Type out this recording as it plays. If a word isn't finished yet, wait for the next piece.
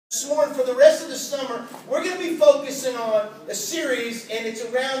This morning, for the rest of the summer, we're going to be focusing on a series, and it's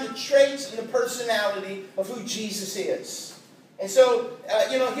around the traits and the personality of who Jesus is. And so,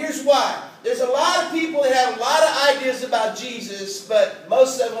 here's why. There's a lot of people that have a lot of ideas about Jesus, but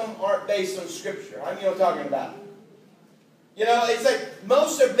most of them aren't based on Scripture. I mean, what I'm talking about. It's like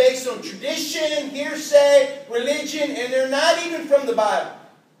most are based on tradition, hearsay, religion, and they're not even from the Bible.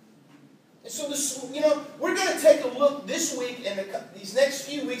 And so, we're going to take a look this week and these next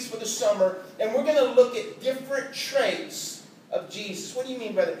few weeks for the summer, and we're going to look at different traits of Jesus. What do you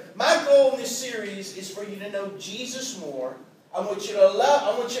mean by that? My goal in this series is for you to know Jesus more. I want you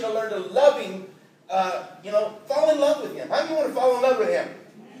to learn to love Him. Fall in love with Him. How do you want to fall in love with Him?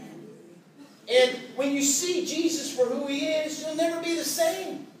 And when you see Jesus for who He is, you'll never be the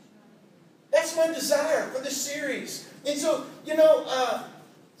same. That's my desire for this series. And so,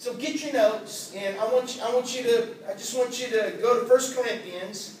 so get your notes, and I just want you to go to 1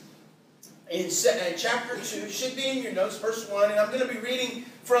 Corinthians in chapter 2. It should be in your notes, verse 1. And I'm going to be reading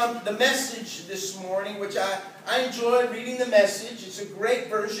from the Message this morning, which I enjoy reading the Message. It's a great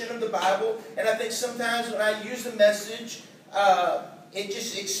version of the Bible. And I think sometimes when I use the Message, it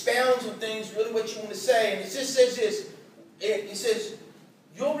just expounds on things, really what you want to say. And it just says this. It says,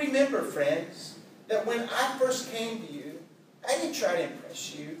 "You'll remember, friends, that when I first came to you, I didn't try to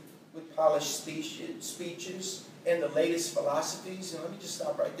impress you with polished speeches and the latest philosophies." And let me just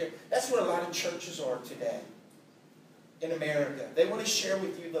stop right there. That's what a lot of churches are today in America. They want to share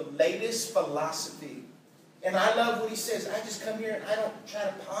with you the latest philosophy. And I love what he says. I just come here and I don't try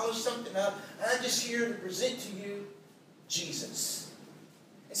to polish something up. I'm just here to present to you Jesus.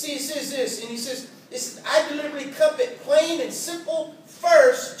 And see, it says this, and he says, "I deliberately kept it plain and simple.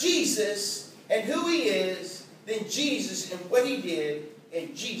 First, Jesus and who He is, then Jesus and what He did,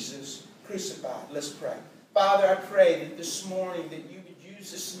 and Jesus crucified." Let's pray. Father, I pray that this morning that you would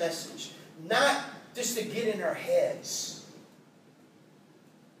use this message, not just to get in our heads.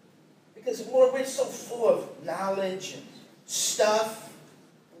 Because, Lord, we're so full of knowledge and stuff.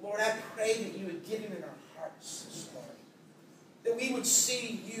 Lord, I pray that you would get it in our hearts this morning. That we would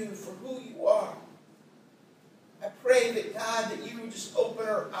see you for who you are. I pray that, God, that you would just open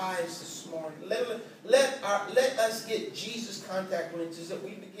our eyes this morning. Let us get Jesus contact lenses, that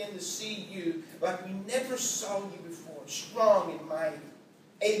we begin to see you like we never saw you before. Strong and mighty,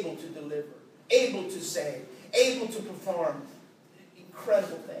 able to deliver, able to save, able to perform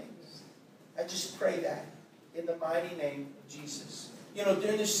incredible things. I just pray that in the mighty name of Jesus.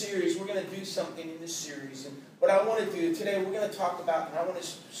 During this series, we're going to do something in this series. And what I want to do today, we're going to talk about, and I want to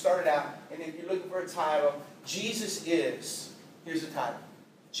start it out, and if you're looking for a title, Jesus is, here's the title,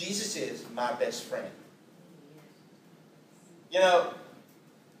 Jesus is my best friend. A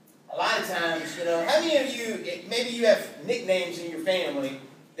lot of times, how many of you, maybe you have nicknames in your family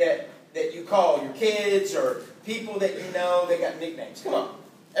that you call your kids or people that you know, they got nicknames. Come on.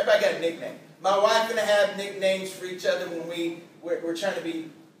 Everybody got a nickname. My wife and I have nicknames for each other when we're trying to be,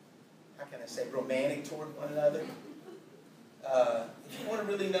 how can I say, romantic toward one another. If you want to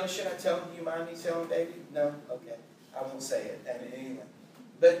really know, should I tell them? Do you mind me telling baby? No? Okay. I won't say it. Anyway.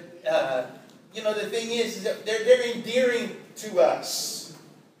 But, the thing is that they're endearing to us.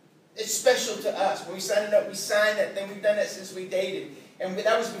 It's special to us. When we sign it up, we sign that thing. We've done that since we dated. And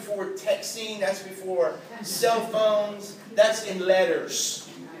that was before texting. That's before cell phones. That's in letters.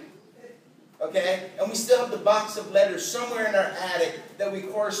 Okay? And we still have the box of letters somewhere in our attic that we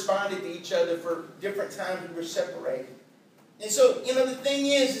corresponded to each other for different times we were separated. And so, the thing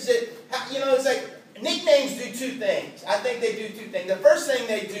is that, it's like nicknames do two things. I think they do two things. The first thing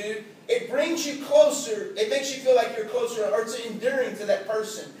they do, it brings you closer. It makes you feel like you're closer, or it's endearing to that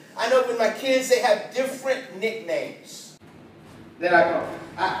person. I know with my kids, they have different nicknames that I call.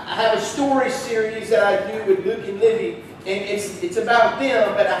 I have a story series that I do with Luke and Livy, and it's about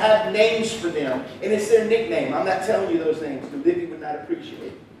them, but I have names for them, and it's their nickname. I'm not telling you those names, because Livy would not appreciate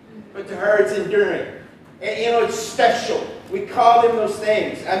it. But to her, it's enduring. And, it's special. We call them those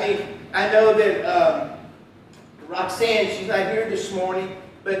things. I mean, I know that Roxanne, she's not here this morning,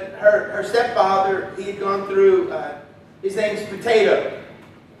 but her stepfather, he had gone through, his name's Potato.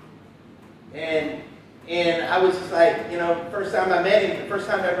 And I was just like, first time I met him, the first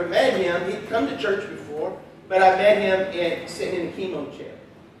time I ever met him, he'd come to church before, but I met him sitting in a chemo chair.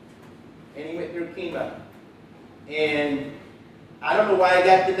 And he went through chemo. And I don't know why he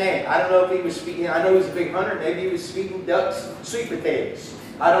got the name. I don't know if he was speaking, I know he was a big hunter, maybe he was speaking ducks, sweet potatoes.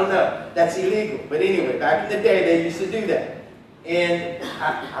 I don't know. That's illegal. But anyway, back in the day, they used to do that. And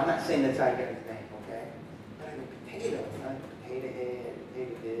I'm not saying that's how I got his name, okay? But I go, potato. Potato head,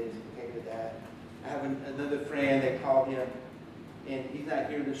 potato this, potato that. I have another friend, they called him and he's not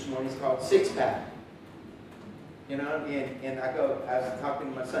here this morning. It's called Six Pack. You know, and I was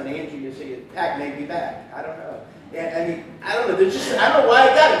talking to my son Andrew yesterday. Pack made me back. I don't know. And I mean, I don't know. I don't know why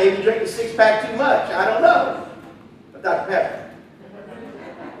I got it. Maybe drinking 6-pack too much. I don't know. But Dr. Pepper.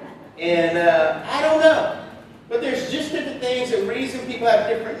 And I don't know. But there's just different things and reason people have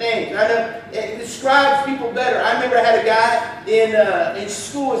different names. I know it describes people better. I remember I had a guy in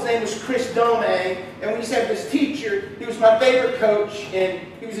school. His name was Chris Dome. And we used to have this teacher. He was my favorite coach. And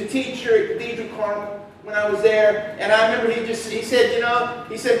he was a teacher at Cathedral Carmel when I was there. And I remember he said, you know,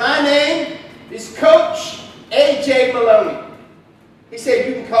 he said, my name is Coach A.J. Maloney. He said,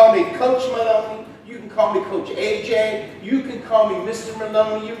 you can call me Coach Maloney. You can call me Coach A.J. You can call me Mr.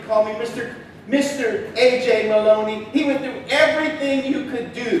 Maloney. You can call me Mr. A.J. Maloney. He went through everything you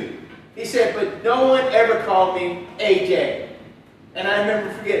could do. He said, but no one ever called me A.J. And I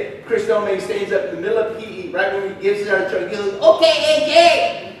remember, Chris Dome stands up in the middle of PE, right when he gives us our truck. He goes, okay,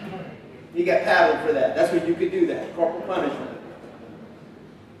 A.J. He got paddled for that. That's when you could do that, corporal punishment.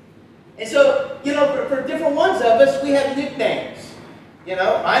 And so, you know, for different ones of us, we have nicknames. You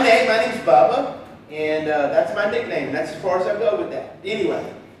know, my name's Bubba, and that's my nickname. That's as far as I go with that.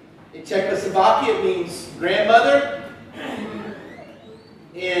 Anyway, in Czechoslovakia, it means grandmother.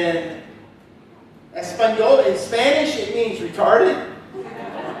 In Espanol, in Spanish, it means retarded.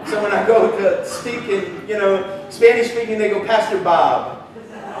 So when I go to speak in, you know, Spanish speaking, they go, Pastor Bob.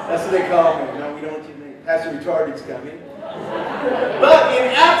 That's what they call me. No, we don't want you to think Pastor Retarded's coming. But in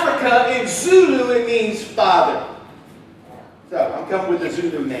Africa, in Zulu, it means father. So I'm coming with a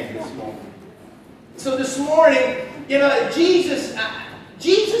Zulu name this morning. So this morning, you know, Jesus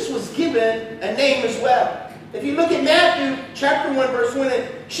was given a name as well. If you look at Matthew chapter 1, verse 1,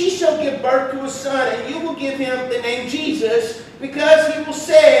 she shall give birth to a son, and you will give him the name Jesus, because he will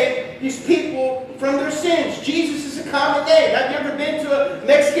save his people from their sins. Jesus is a common name. Have you ever been to a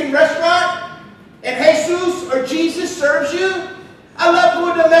Mexican restaurant and Jesus or Jesus serves you? I love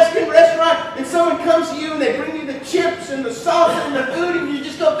going to a Mexican restaurant and someone comes to you and they bring you the chips and the sauce and the food, and you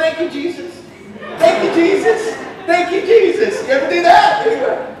just go, thank you, Jesus. Thank you, Jesus. Thank you, Jesus. You ever do that?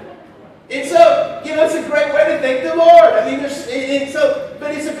 Anyway. And so, you know, it's a great way to thank the Lord. I mean,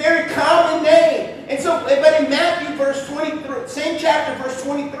 but it's a very common name. And so, but in Matthew, verse 23, same chapter, verse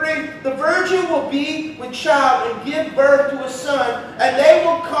 23, the virgin will be with child and give birth to a son, and they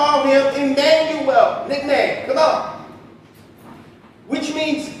will call him Emmanuel. Nickname, come on. Which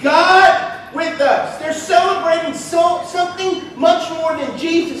means God with us. They're celebrating something much more than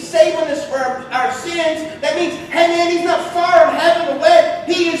Jesus saving us from our sins. That means, hey man, he's not far in heaven away.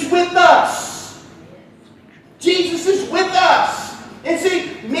 He is with us. Jesus is with us. And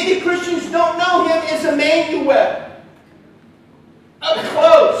see, many Christians don't know him as Emmanuel. Up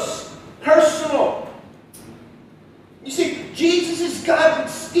close, personal. You see, Jesus is God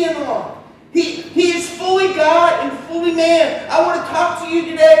with skin on. He is fully God and fully man. I want to talk to you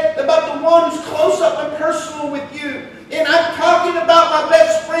today about the one who's close up and personal with you. And I'm talking about my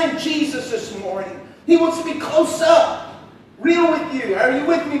best friend, Jesus, this morning. He wants to be close up, real with you. Are you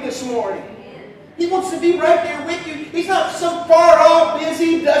with me this morning? He wants to be right there with you. He's not some far off,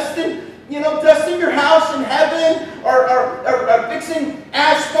 busy, dusting your house in heaven or fixing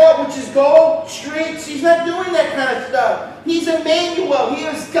asphalt, which is gold streets. He's not doing that kind of stuff. He's Emmanuel. He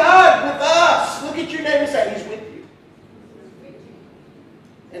is God with us. Look at your neighbor and say, he's with you.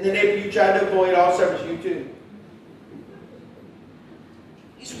 And the neighbor you try to avoid all service, you too.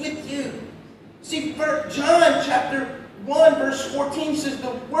 He's with you. See, John chapter 1, verse 14 says,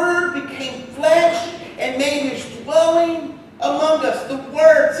 the Word became flesh and made his dwelling among us. The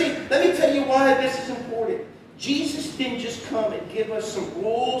Word. See, let me tell you why this is important. Jesus didn't just come and give us some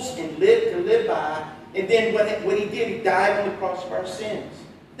rules and to live by, and then what he did, he died on the cross for our sins.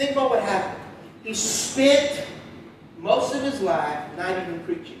 Think about what happened. He spent most of his life not even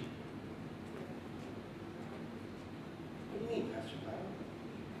preaching. What do you mean, Pastor Bob?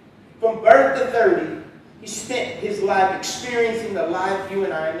 From birth to 30, he spent his life experiencing the life you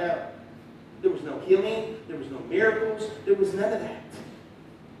and I know. There was no healing. There was no miracles. There was none of that.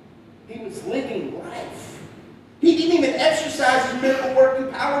 He was living life. He didn't even exercise his miracle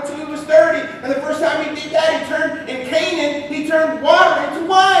working power until he was 30. And the first time he did that, in Canaan, he turned water into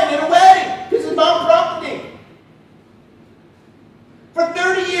wine at a wedding. This is Mount Prompting. For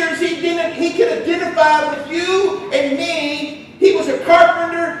 30 years, he could identify with you and me. He was a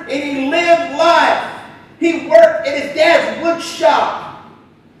carpenter and he lived life. He worked at his dad's wood shop.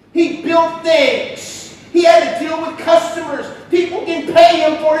 He built things. He had to deal with customers. People didn't pay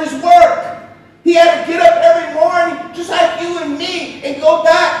him for his work. He had to get up every morning, just like you and me, and go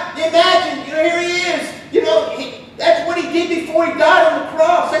back. Imagine, here he is. That's what he did before he died on the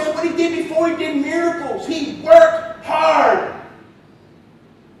cross. That's what he did before he did miracles. He worked hard.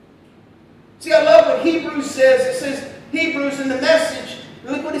 See, I love what Hebrews says. It says, Hebrews in the Message,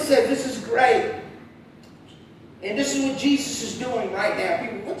 look what it says. This is great. And this is what Jesus is doing right now.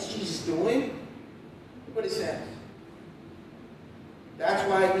 People, what's Jesus doing? Look what it says. That's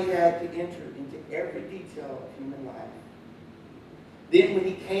why he had to enter into every detail of human life. Then when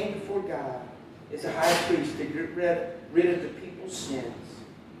he came before God as a high priest to get rid of the people's sins,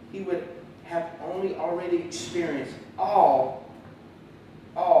 he would have only already experienced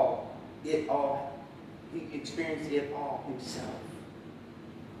he experienced it all himself.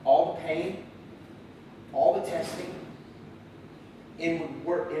 All the pain, all the testing, and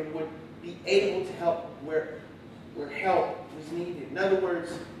would be able to help where help was needed. In other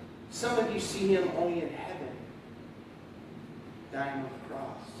words, some of you see him only in heaven, dying on the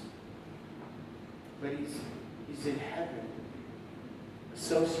cross. But he's in heaven,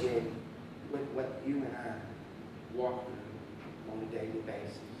 associated with what you and I walk through on a daily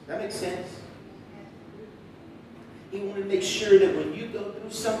basis. Does that make sense? He wanted to make sure that when you go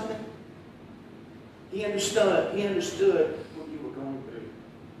through something, he understood what you were going through.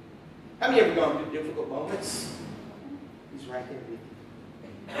 Have you ever gone through difficult moments? He's right there with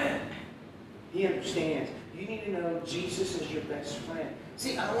you. He understands. You need to know Jesus is your best friend.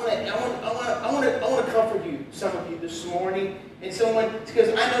 See, I want to comfort you, some of you this morning, and because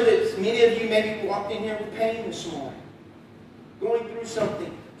I know that many of you maybe walked in here with pain this morning, going through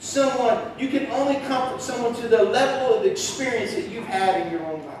something. You can only comfort someone to the level of experience that you've had in your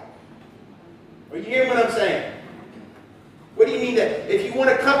own life. Are you hearing what I'm saying? What do you mean that? If you want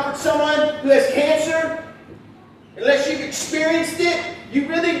to comfort someone who has cancer, unless you've experienced it, you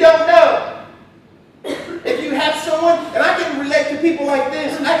really don't know. If you have someone, and I can relate to people like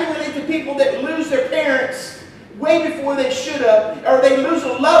this, I can relate to people that lose their parents way before they should have, or they lose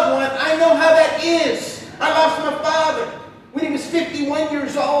a loved one. I know how that is. I lost my father when he was 51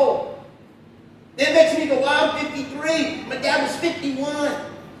 years old. That makes me go, wow, I'm 53. My dad was 51.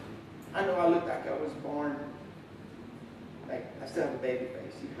 I know I look like I was born, like I still have a baby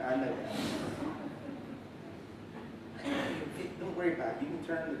face. I know that. Don't worry about it. You can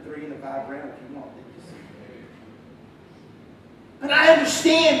turn the 3 and the 5 around if you want. But I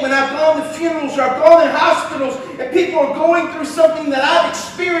understand when I've gone to funerals or I've gone to hospitals and people are going through something that I've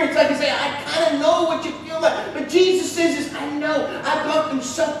experienced, I can say, I kind of know what you feel like. But Jesus says this, I know. I've gone through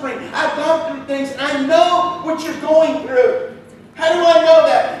suffering. I've gone through things. I know what you're going through. How do I know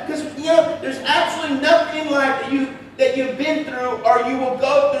that? Because, there's absolutely nothing in life that you've been through or you will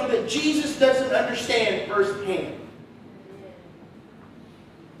go through that Jesus doesn't understand firsthand.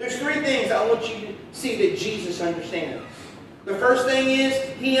 There's 3 things I want you to see that Jesus understands. The first thing is,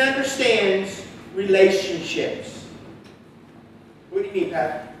 he understands relationships. What do you mean,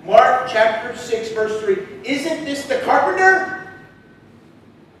 Pastor? Mark chapter 6, verse 3. Isn't this the carpenter?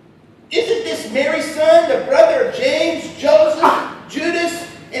 Isn't this Mary's son, the brother of James, Joseph, Judas,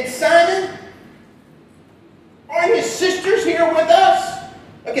 and Simon? Aren't his sisters here with us?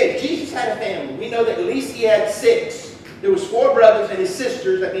 Okay, Jesus had a family. We know that at least he had 6. There was 4 brothers and his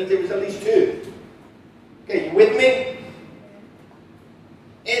sisters. That means there was at least 2. Okay, you with me?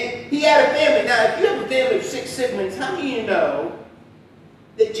 And he had a family. Now, if you have a family of 6 siblings, how many of you know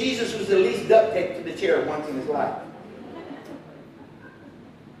that Jesus was at least duct taped to the chair once in his life?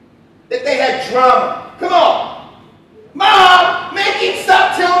 That they had drama. Come on. Mom, make him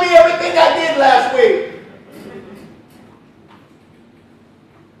stop telling me everything I did last week.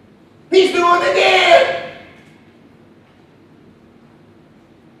 He's doing it again.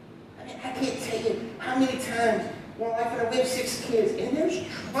 I mean, I can't tell you how many times my wife and I, we have 6 kids, and there's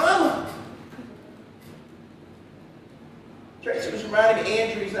drama. Tracy was reminding me,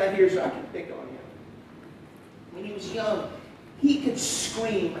 Andrew's not here, so I can pick on him. When he was young, he could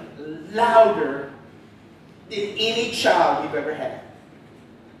scream louder than any child we've ever had.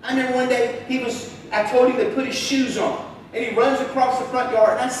 I remember one day, I told him to put his shoes on, and he runs across the front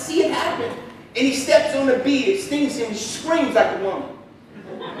yard, and I see it happen. And he steps on a bee, it stings him, he screams like a woman.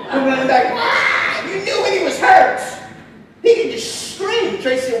 I'm running back, ah! You knew when he was hurt. He could just scream.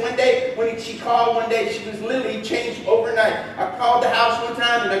 Tracy, one day, she called one day, she was literally changed overnight. I called the house one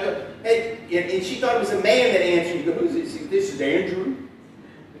time, and I go, hey, and she thought it was a man that answered. You go, who's this? This is Andrew.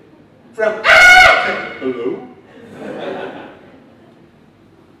 From, ah! Hello?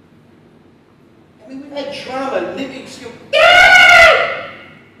 I mean, we've had drama, living skill. Ah!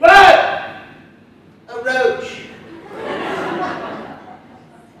 What? A roach.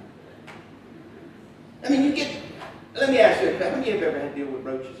 I mean, let me ask you, how many of you have ever had to deal with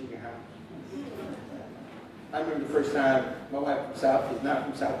roaches in your house? I remember the first time. My wife is not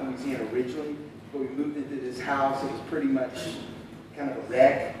from South Louisiana originally, but we moved into this house. It was pretty much kind of a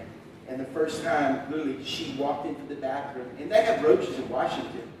wreck. And the first time, literally, she walked into the bathroom, and they have roaches in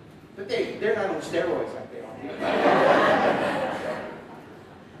Washington, but they're not on steroids like they are here.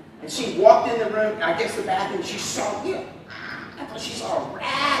 And she walked in the room, I guess the bathroom, she saw, I thought she saw a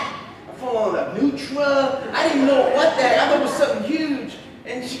rat, full on a Nutra. I didn't know what that, I thought it was something huge.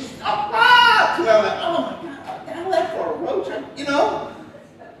 And she was, ah! And I was like, oh my God, I left for a roach,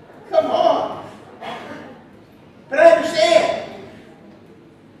 come on. But I understand.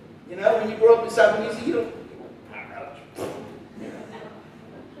 When you grow up in South Louisiana, you don't.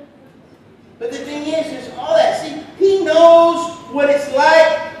 But the thing is, there's all that. See, he knows what it's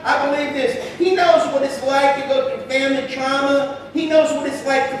like. I believe this. He knows what it's like to go through family trauma. He knows what it's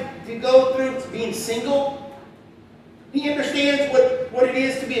like to go through being single. He understands what it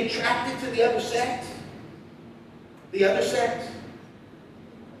is to be attracted to the other sex. The other sex.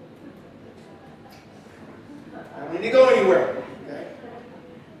 I don't need to go anywhere. Okay?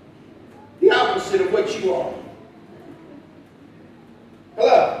 The opposite of what you are.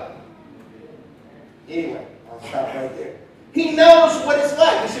 Hello? Anyway, I'll stop right there. He knows what it's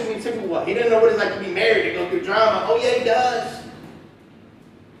like. You see, when people, what? He doesn't know what it's like to be married, to go through drama. Oh, yeah, he does.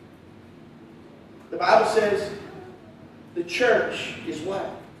 The Bible says the church is what?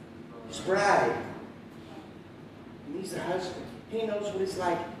 His bride. And he's the husband. He knows what it's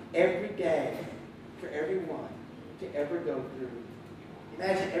like every day for everyone to ever go through.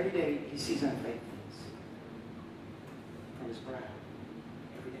 Imagine every day he sees unfaithfulness from his bride.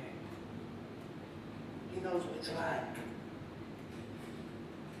 Every day. He knows what it's like.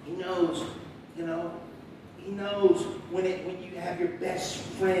 He knows, he knows when you have your best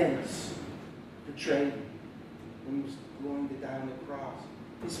friends betray you. When he was going to die on the cross.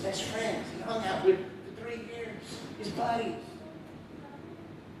 His best friends he hung out with for 3 years. His buddies.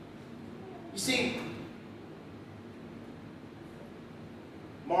 You see,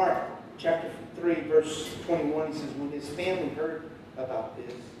 Mark chapter 3, verse 21, he says, when his family heard about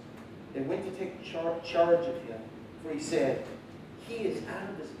this, they went to take charge of him. For he said, he is out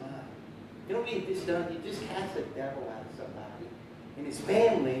of his mind. You know what he had just done? He just cast the devil out of somebody. And his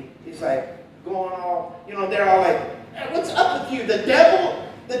family is like going all, they're all like, hey, what's up with you? The devil,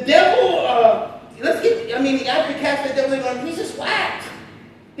 after he cast the devil, they're going, he's just whacked.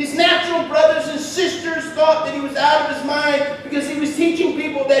 His natural brothers and sisters thought that he was out of his mind because he was teaching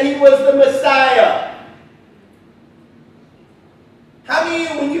people that he was the Messiah. How many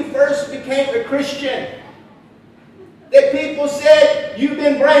of you, when you first became a Christian, that people said, you've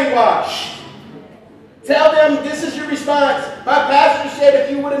been brainwashed? Tell them this is your response. My pastor said if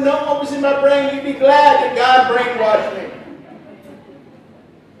you would have known what was in my brain, you'd be glad that God brainwashed me.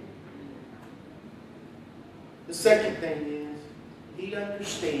 The second thing is, he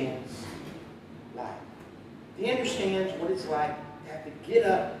understands life. He understands what it's like to have to get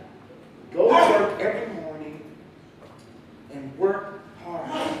up, go to work every morning, and work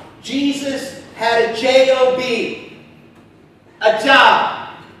hard. Jesus had a J-O-B, a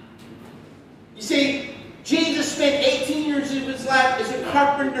job. You see, Jesus spent 18 years of his life as a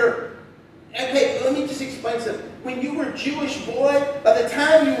carpenter. Okay, let me just explain something. When you were a Jewish boy, by the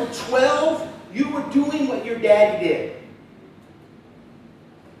time you were 12, you were doing what your daddy did.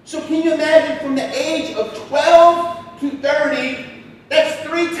 So can you imagine from the age of 12 to 30, that's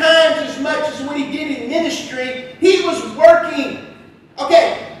 3 times as much as what he did in ministry. He was working.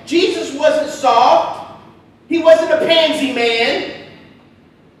 Okay, Jesus wasn't soft. He wasn't a pansy man.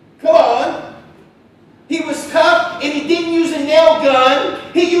 Come on. He was tough, and he didn't use a nail gun.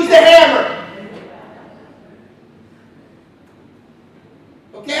 He used a hammer.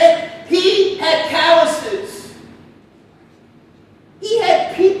 Okay? He had calluses. He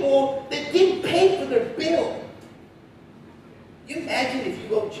had people that didn't pay for their bill. Can you imagine if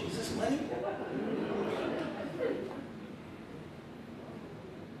you owe Jesus money?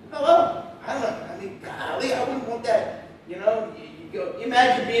 Hello? I don't know. Golly, I wouldn't want that. You go,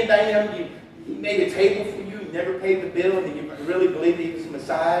 imagine being Daniel. He made a table for you, you never paid the bill, and you really believed he was the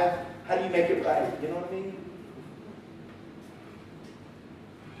Messiah. How do you make it right? You know what I mean?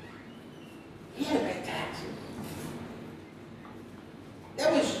 He had to pay taxes.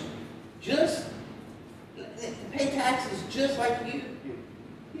 That was just, pay taxes just like you do.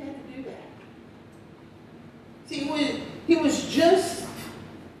 He had to do that. See, he was just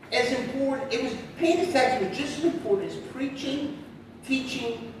as important, paying his taxes was just as important as preaching,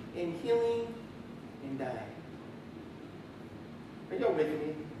 teaching, and healing, and dying. Are y'all with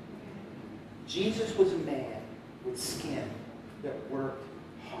me? Jesus was a man with skin that worked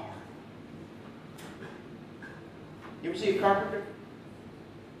hard. You ever see a carpenter?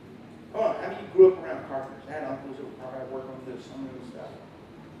 Oh, how many of you grew up around carpenters? I had uncles who were probably working with this, some of this stuff.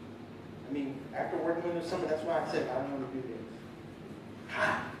 I mean, after working with this, that's why I said, I don't want to do this.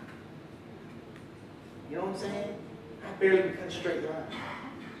 Hot. You know what I'm saying? I barely can cut a straight line.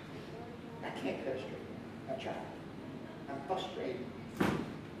 I can't cut a straight line. I tried. I'm frustrated.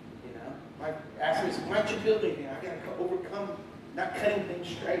 You know? My ask me, why don't you build anything? I got to overcome not cutting things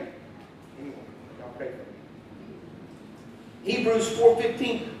straight. Anyway, y'all pray for me. Hebrews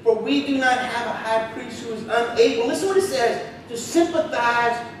 4:15. For we do not have a high priest who is unable, listen what it says, to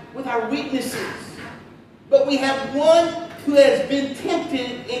sympathize with our weaknesses. But we have one who has been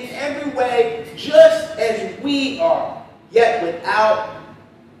tempted in every way just as we are, yet without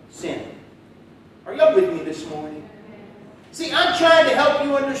sin. Are y'all with me this morning? See, I'm trying to help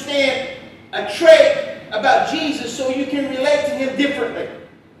you understand a trait about Jesus so you can relate to him differently.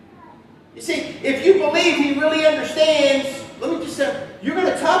 You see, if you believe he really understands, let me just say, you're going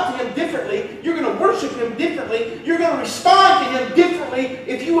to talk to him differently. You're going to worship him differently. You're going to respond to him differently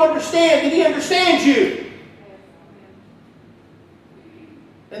if you understand that he understands you.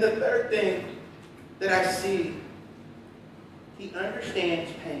 And the third thing that I see, he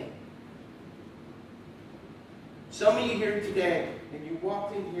understands pain. Some of you here today, and you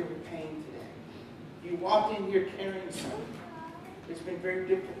walked in here with pain today. You walked in here carrying something. It's been very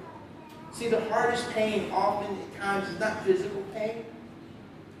difficult. See, the hardest pain often at times is not physical pain.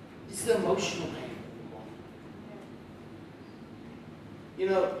 It's the emotional pain. You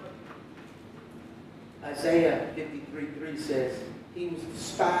know, Isaiah 53:3 says, he was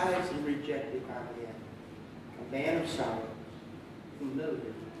despised and rejected by men, a man of sorrows, familiar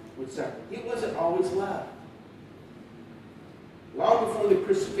with suffering. He wasn't always loved. Long before the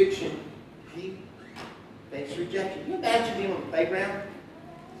crucifixion, he faced rejection. Can you imagine being on the playground?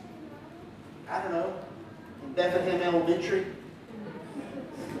 I don't know, in Bethlehem Elementary.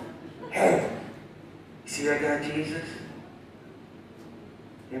 Hey, you see that guy Jesus?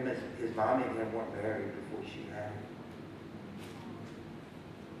 His mommy and him weren't married before she had him.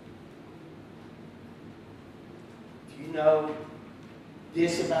 Do you know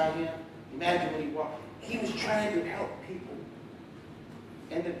this about him? Imagine when he walked. He was trying to help people.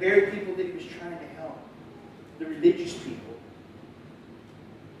 And the very people that he was trying to help, the religious people,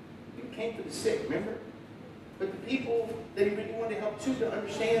 he came for the sick, remember? But the people that he really wanted to help too, to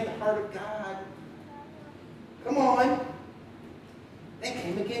understand the heart of God, come on, they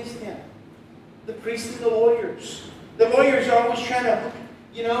came against him. The priests and the lawyers. The lawyers are always trying to,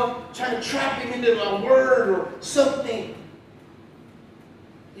 trying to trap him into a word or something.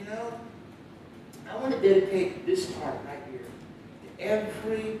 You know, I want to dedicate this part right here to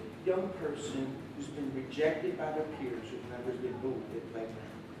every young person who's been rejected by their peers, who's never been bullied at playground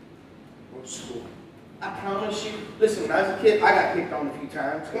or school. I promise you, listen, when I was a kid, I got picked on a few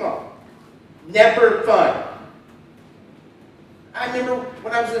times. Come on. Never fun. I remember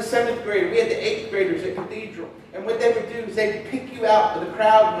when I was in the 7th grade, we had the 8th graders at Cathedral. And what they would do is they'd pick you out of the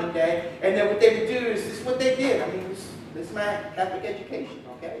crowd one day, and then what they would do is, this is what they did. I mean, this is my Catholic education,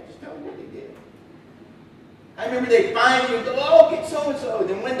 okay? Just tell me what they did. I remember they'd find you and go, oh, get so-and-so.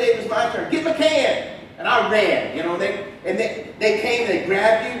 Then one day it was my turn. Get McCann. And I ran, they came, they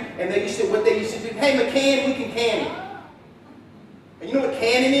grabbed you, and what they used to do, hey, McCann, we can can him. And you know what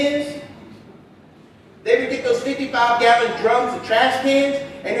canning is? They would get those 55-gallon drums of trash cans,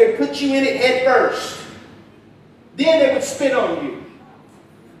 and they would put you in it head first. Then they would spit on you.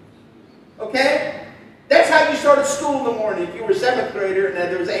 Okay? That's how you started school in the morning if you were a 7th grader and then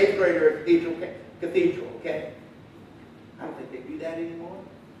there was an 8th grader at Cathedral, okay? I don't think they do that anymore.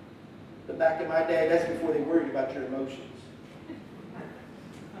 But back in my day, that's before they worried about your emotions.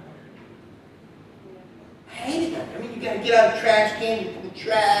 I hated that. I mean, you got to get out of the trash can, you put the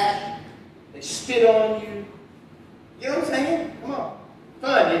trash, they spit on you. You know what I'm saying? Come on.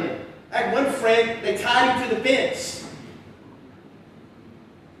 Fun, isn't it? I had one friend, they tied him to the fence.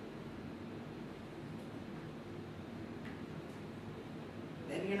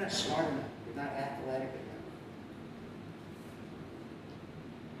 Maybe you're not smart enough. You're not athletic enough.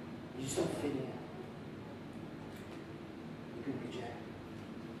 You just don't fit in. You can reject.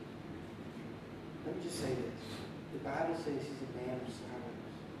 Let me just say this. The Bible says he's a man of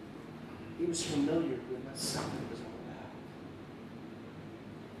sorrows. He was familiar with what suffering was all about.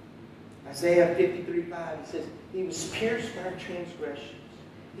 Isaiah 53:5, it says, he was pierced for our transgressions.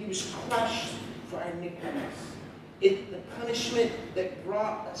 He was crushed for our iniquities. The punishment that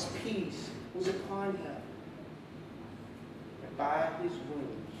brought us peace was upon him. And by his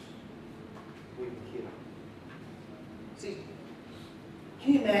wounds, we were healed. See,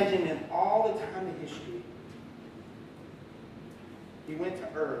 can you imagine in all the time of history, He went to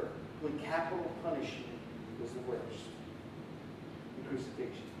earth when capital punishment was the worst. The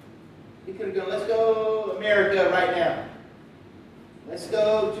crucifixion. He could have gone, let's go to America right now. Let's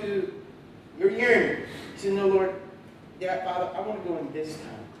go to your yearning. He said, no, Lord, yeah, Father, I want to go in this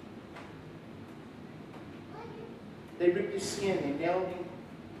time. They ripped his skin, they nailed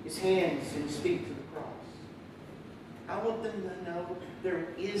his hands and his feet to the cross. I want them to know there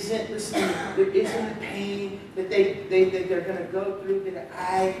isn't a pain that they're going to go through that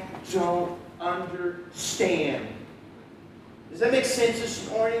I don't understand. Does that make sense this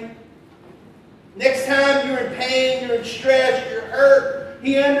morning? Next time you're in pain, you're in stress, you're hurt,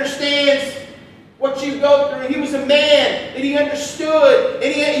 he understands what you go through. He was a man that he understood,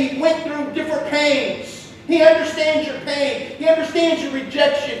 and he went through different pains. He understands your pain. He understands your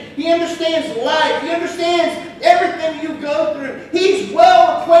rejection. He understands life. He understands everything you go through. He's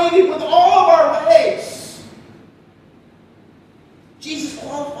well acquainted with all of our ways. Jesus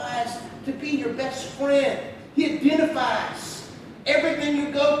qualifies to be your best friend. He identifies everything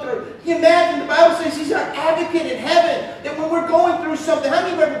you go through. Can you imagine? The Bible says he's our advocate in heaven. That when we're going through something, how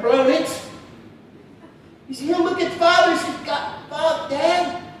many have ever blown it? He'll look at Father and say, God,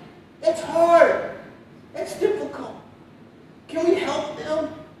 Dad, that's hard. That's difficult. Can we help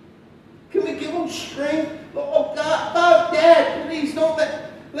them? Can we give them strength? Oh, God, Dad, please don't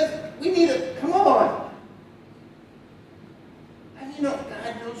we need to, come on. And you know,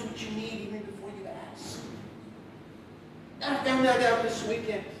 God knows what you need even before you ask. I found that out this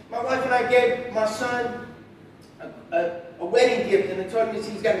weekend. My wife and I gave my son a wedding gift, and they told him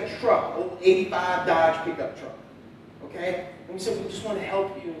he's got a truck, old 85 Dodge pickup truck. Okay? And we said, we just want to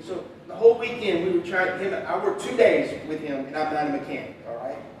help you. And so the whole weekend we were trying him. I worked 2 days with him, and I'm not a mechanic, all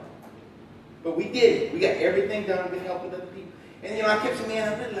right? But we did it. We got everything done with help with other people. And, you know, I kept saying,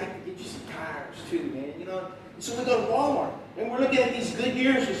 man, I'd really like to get you some tires too, man. You know, and so we go to Walmart, and we're looking at these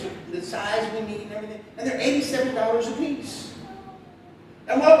Goodyears, the size we need and everything, and they're $87 a piece.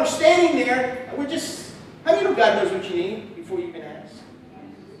 And while we're standing there, we're just, how many know God knows what you need before you even ask?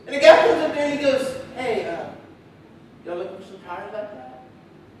 And the guy comes up there and he goes, hey, y'all looking for some tires like that?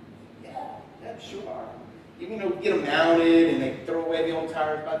 Yeah, sure are. You know, get them mounted and they throw away the old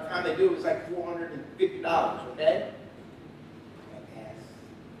tires. By the time they do, it's like $450, okay? Yes.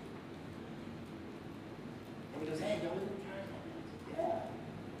 And he goes, hey, y'all looking for tires like that? Yeah.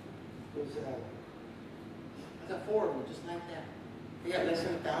 He goes, I got 4 of them just like that. They got less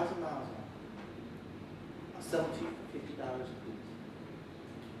than 1,000 miles on them. I'll sell them to you for $50 a piece.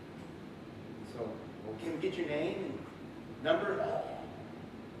 So, well, can we get your name and number?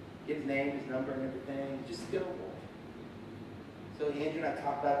 Get his name, his number, and everything. Just go. So Andrew and I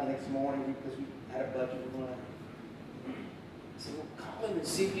talked about it the next morning because we had a budget we wanted. I said, well, call him and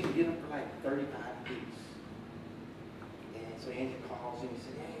see if you can get them for like $35 a piece. And so Andrew calls him and he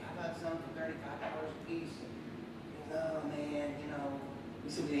said, hey, how about something for $35 a piece? And he goes, oh man, you know. He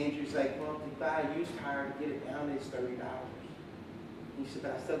said to Andrew's like, well, if you buy a used tire to get it down, it's $30. He said,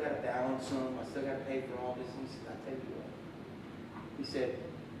 but I still got to balance them. I still got to pay for all this. And he said, I'll tell you what. He said,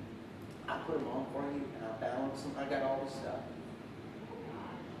 I'll put them on for you and I'll balance them. I got all this stuff.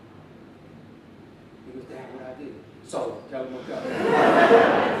 He goes, Dad, what do I do? So, tell him what's up.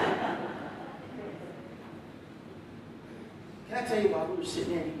 Can I tell you, while we were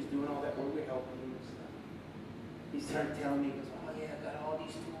sitting there and he was doing all that work, we were helping him and stuff. He started telling me, he goes, oh yeah, I got all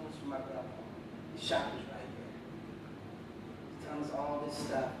these tools for my grandpa. His shop is right there. He's telling us all this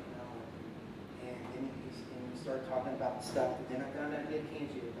stuff, you know. And then we started talking about the stuff. But then I found out he had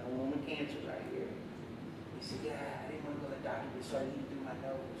cancer. I got a woman cancer right here. He said, yeah, I didn't want to go to the doctor. They started eating through my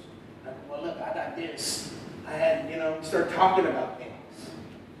nose. I go, well, look, I got this. I had, you know, start talking about things.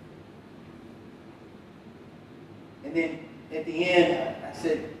 And then at the end, I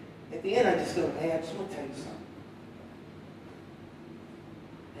said, I just go, hey, I just want to tell you something.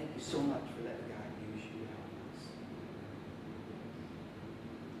 Thank you so much for letting God use you to help us.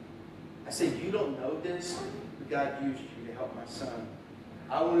 I said, you don't know this, but God used you to help my son.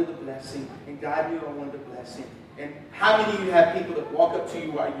 I wanted to bless him, and God knew I wanted to bless him. And how many of you have people that walk up to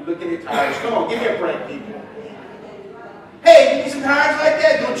you while you're looking at tires? Come on, give me a break, people. Hey, give me some tires like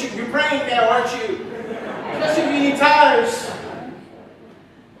that. Don't you? You're praying now, aren't you? Especially if you need tires.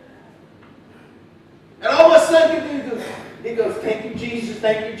 And all of a sudden, he goes, thank you, Jesus,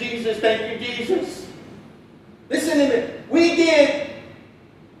 thank you, Jesus, thank you, Jesus. Listen to me. We did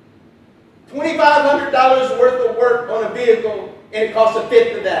 $2,500 worth of work on a vehicle, and it cost a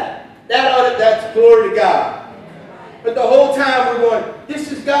fifth of that. That's glory to God. But the whole time we're going,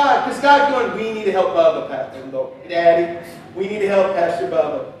 this is God. Because God's going, we need to help Bubba, Pastor. Daddy, we need to help Pastor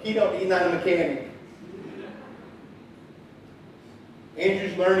Bubba. He's not a mechanic.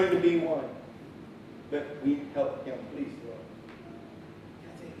 Andrew's learning to be one. But we help him, please, Lord.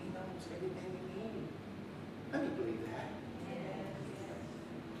 I think he knows everything we need. Let me believe that.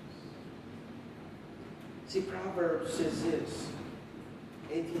 See, Proverbs says this,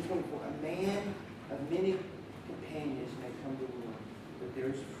 18:24, a man of many companions may come to ruin, but there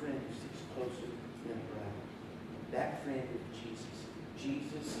is a friend who sticks closer than a brother. That friend is Jesus.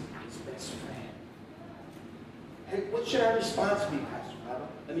 Jesus is best friend. Hey, what should our response be, Pastor Bible?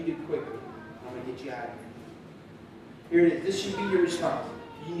 Let me do it quickly. I'm going to get you out of here. Here it is. This should be your response.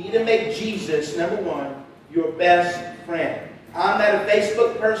 You need to make Jesus, number one, your best friend. I'm not a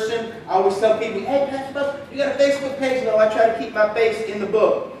Facebook person. I always tell people, hey, Pastor Bible, you got a Facebook page? No, I try to keep my face in the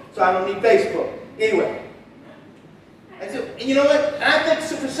book, so I don't need Facebook. Anyway. And you know what? I think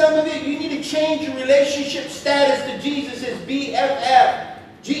so for some of you, you need to change your relationship status to Jesus as BFF.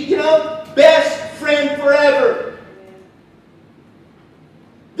 Best friend forever.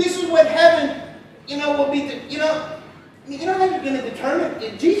 This is what heaven, will be. You know how you're going to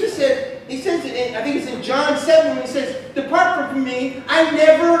determine. Jesus said, he says it I think it's in John 7 when he says, depart from me, I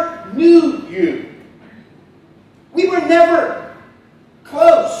never knew you. We were never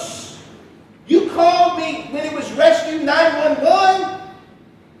close. You called me when it was Rescue 911.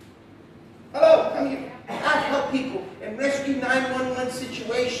 Hello, I've helped people in Rescue 911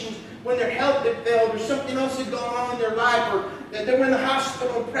 situations when their health had failed or something else had gone on in their life, or that they were in the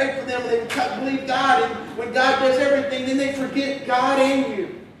hospital and prayed for them and they believe God, and when God does everything, then they forget God and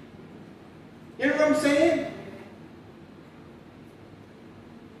you. You know what I'm saying?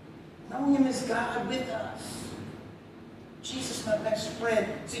 Know Him as God with us. Jesus, my best friend.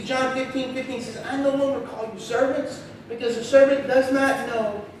 See, John 15:15 says, I no longer call you servants, because the servant does not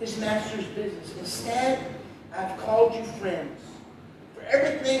know his master's business. Instead, I've called you friends. For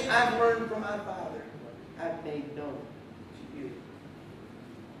everything I've learned from my Father, I've made known to you.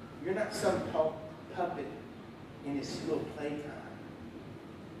 You're not some puppet in his little playtime.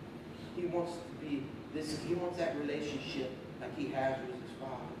 He wants to be this. He wants that relationship like he has with his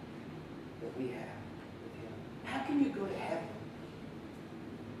Father that we have. How can you go to heaven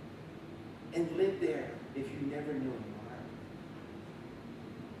and live there if you never knew Him?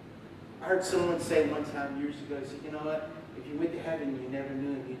 I heard someone say one time years ago, he said, you know what? If you went to heaven and you never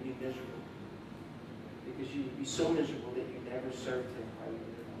knew Him, you'd be miserable. Because you would be so miserable that you never served Him while you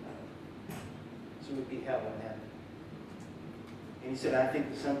were on earth. So it would be hell in heaven. And he said, I think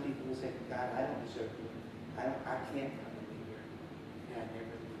that some people will say, God, I don't deserve you. I can't come and be here. And I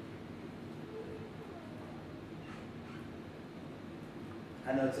never.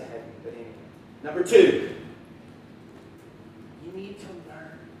 I know it's a heavy, but anyway. Number 2. You need to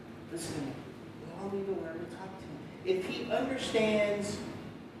learn. Listen to me. We all need to learn to talk to Him. If He understands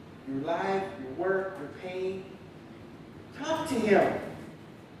your life, your work, your pain, talk to Him.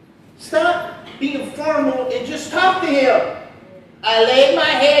 Stop being formal and just talk to Him. I laid my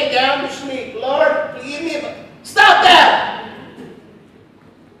head down to sleep. Lord, forgive me. Stop that!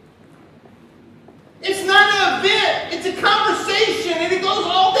 It's not an event. It's a conversation, and it goes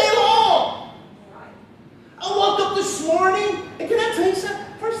all day long. I woke up this morning, and can I tell you something?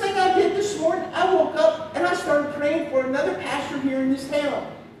 First thing I did this morning, I woke up, and I started praying for another pastor here in this town.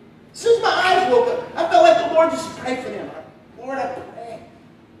 As soon as my eyes woke up, I felt like the Lord just prayed for them. Lord, I pray.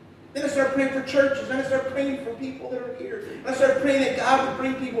 Then I started praying for churches. Then I started praying for people that are here. And I started praying that God would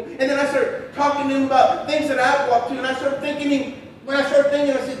bring people. And then I started talking to Him about things that I've walked through. And I started thinking, I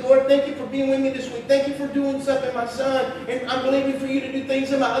said, Lord, thank you for being with me this week. Thank you for doing something in my son. And I'm believing for you to do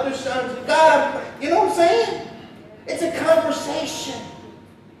things in my other sons. And God, you know what I'm saying? It's a conversation.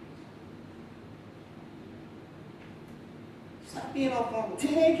 Stop being all formal.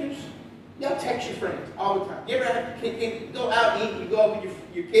 Teenagers, y'all text your friends all the time. You ever can go out and eat, you go out with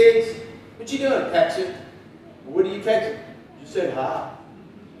your kids? What you doing? Texting. Well, what are you texting? You said hi.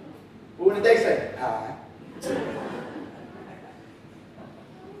 Well, what did they say? Hi.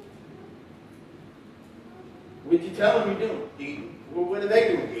 What did you tell them you're doing? Eating. Well, what are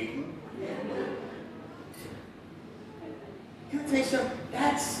they doing? Eating. Can I tell you something?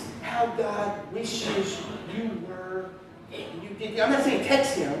 That's how God wishes you were. I'm not saying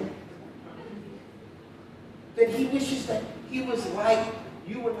text Him. That He wishes that He was like,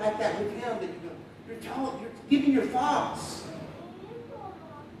 you were like that with Him. That you're giving your thoughts.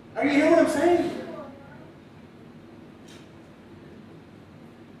 Are you hearing what I'm saying?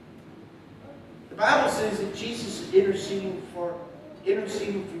 The Bible says that Jesus is interceding for you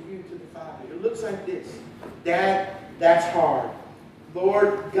to the Father. It looks like this. Dad, that's hard.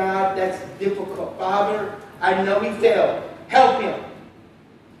 Lord God, that's difficult. Father, I know he failed. Help him.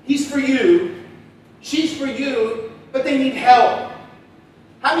 He's for you. She's for you, but they need help.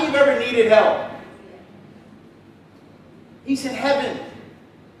 How many of you have ever needed help? He's in heaven.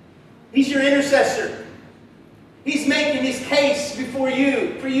 He's your intercessor. He's making his case before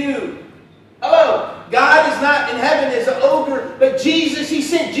you, for you. Hello. God is not in heaven as an ogre, but Jesus, he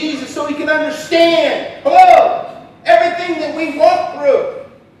sent Jesus so he can understand. Hello. Everything that we walk through.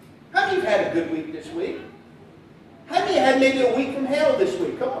 How many of you had a good week this week? How many had maybe a week from hell this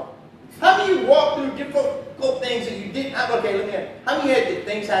week? Come on. How many of you walked through difficult things that you didn't have? Okay, let me ask. How many had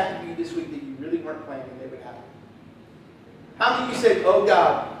things happen to you this week that you really weren't planning they would happen? How many of you said, oh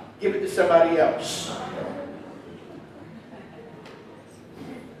God, give it to somebody else?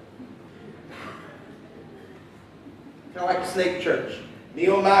 Kind of like a snake church. Me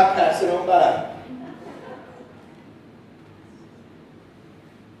on my, pass it on by.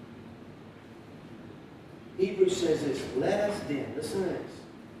 Hebrews says this, let us then, listen to this,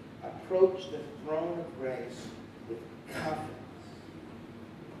 approach the throne of grace with confidence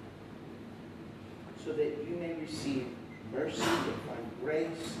so that you may receive mercy and find grace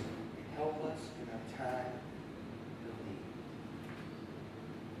and help us in our time of need.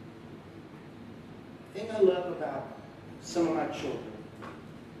 The thing I love about some of my children,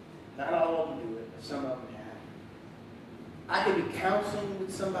 not all of them do it, but some of them have. I could be counseling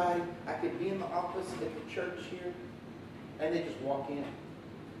with somebody, I could be in the office at the church here, and they just walk in.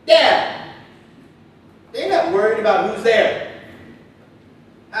 Dad! They're not worried about who's there.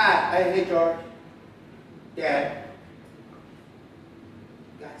 Hi, hey George. Dad.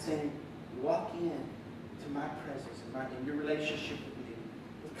 God's saying, walk in to my presence in your relationship with me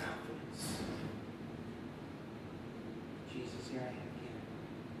with confidence. Jesus, here I am again.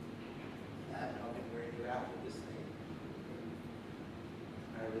 I know I've been wearing you out with this thing.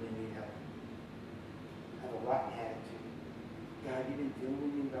 I really need help. I have a rotten attitude. God, you've been dealing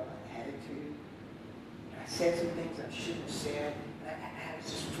with me about my attitude. And I said some things I shouldn't have said. And I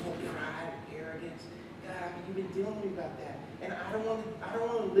was just full of pride and arrogance. God, you've been dealing with me about that. And I don't want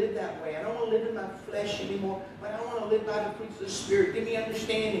to live that way. I don't want to live in my flesh anymore. But I want to live by the fruits of the Spirit. Give me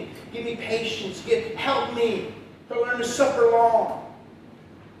understanding. Give me patience. Help me to learn to suffer long.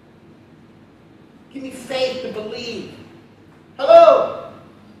 Give me faith to believe. Hello?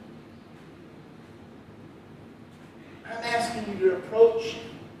 I'm asking you to approach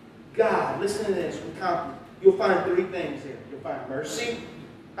God. Listen to this with confidence. You'll find three things here. You'll find mercy.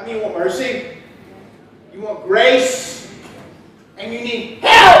 How many want mercy? You want grace. And you need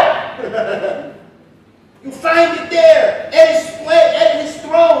help. You'll find it there at his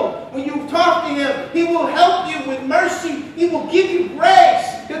throne. When you talk to him, he will help you with mercy. He will give you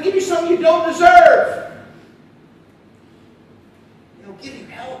grace. He'll give you something you don't deserve. He'll give you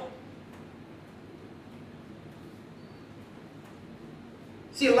help.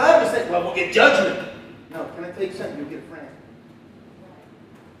 See, a lot of us think, well, we'll get judgment. No, can I tell you something? You'll get a friend.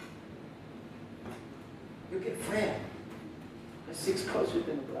 You'll get a friend. That sticks closer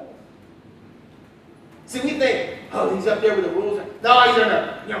than a brother. See, we think, oh, he's up there with the rules. No, he's in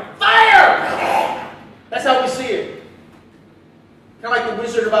the, fire! That's how we see it. Kind of like the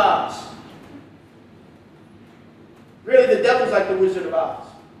Wizard of Oz. Really, the devil's like the Wizard of Oz.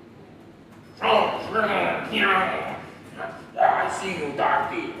 I see you,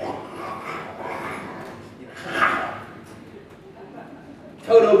 darky.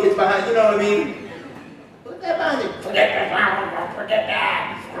 Toto gets behind, you know what I mean? Put that behind him. Forget that. Forget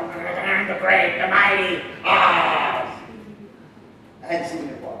that. I'm the great, the mighty Oz. I hadn't seen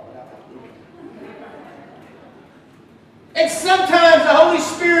it walk, but I And sometimes the Holy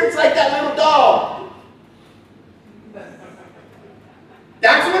Spirit's like that little dog.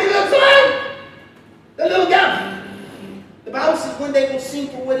 That's what he looks like. The little guy. The Bible says one day we'll see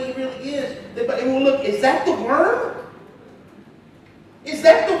for what he really is. And we'll look, is that the worm? Is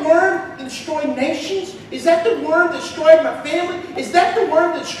that the worm that destroyed nations? Is that the worm that destroyed my family? Is that the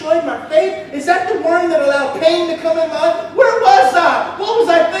worm that destroyed my faith? Is that the worm that allowed pain to come in my life? Where was I? What was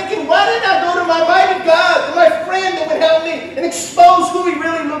I thinking? Why didn't I go to my mighty God, to my friend that would help me and expose who he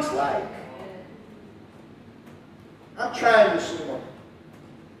really looks like? I'm trying this morning.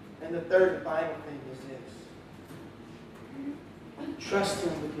 And the third and final thing is this. Trust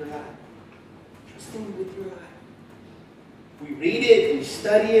him with your life. Trust him with your life. We read it, we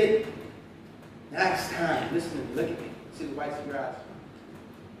study it. Now it's time. Listen to me. Look at me. See the whites of your eyes.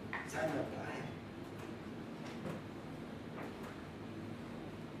 It's time to apply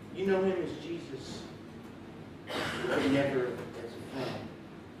it. You know him as Jesus, but never as a friend,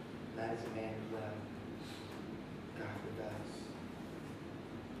 not as a man who loved God with us.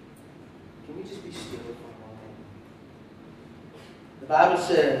 Can we just be still for a moment? The Bible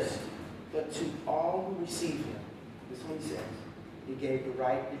says, but to all who receive him, this is what he says. He gave the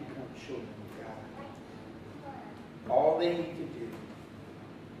right to become children of God. All they needed to do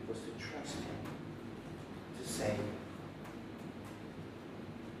was to trust Him to save them.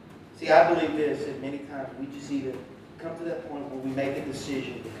 See, I believe this, that many times we just either come to that point where we make a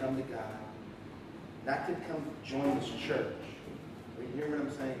decision to come to God, not to come join this church. You hear what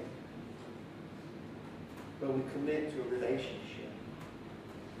I'm saying? But we commit to a relationship.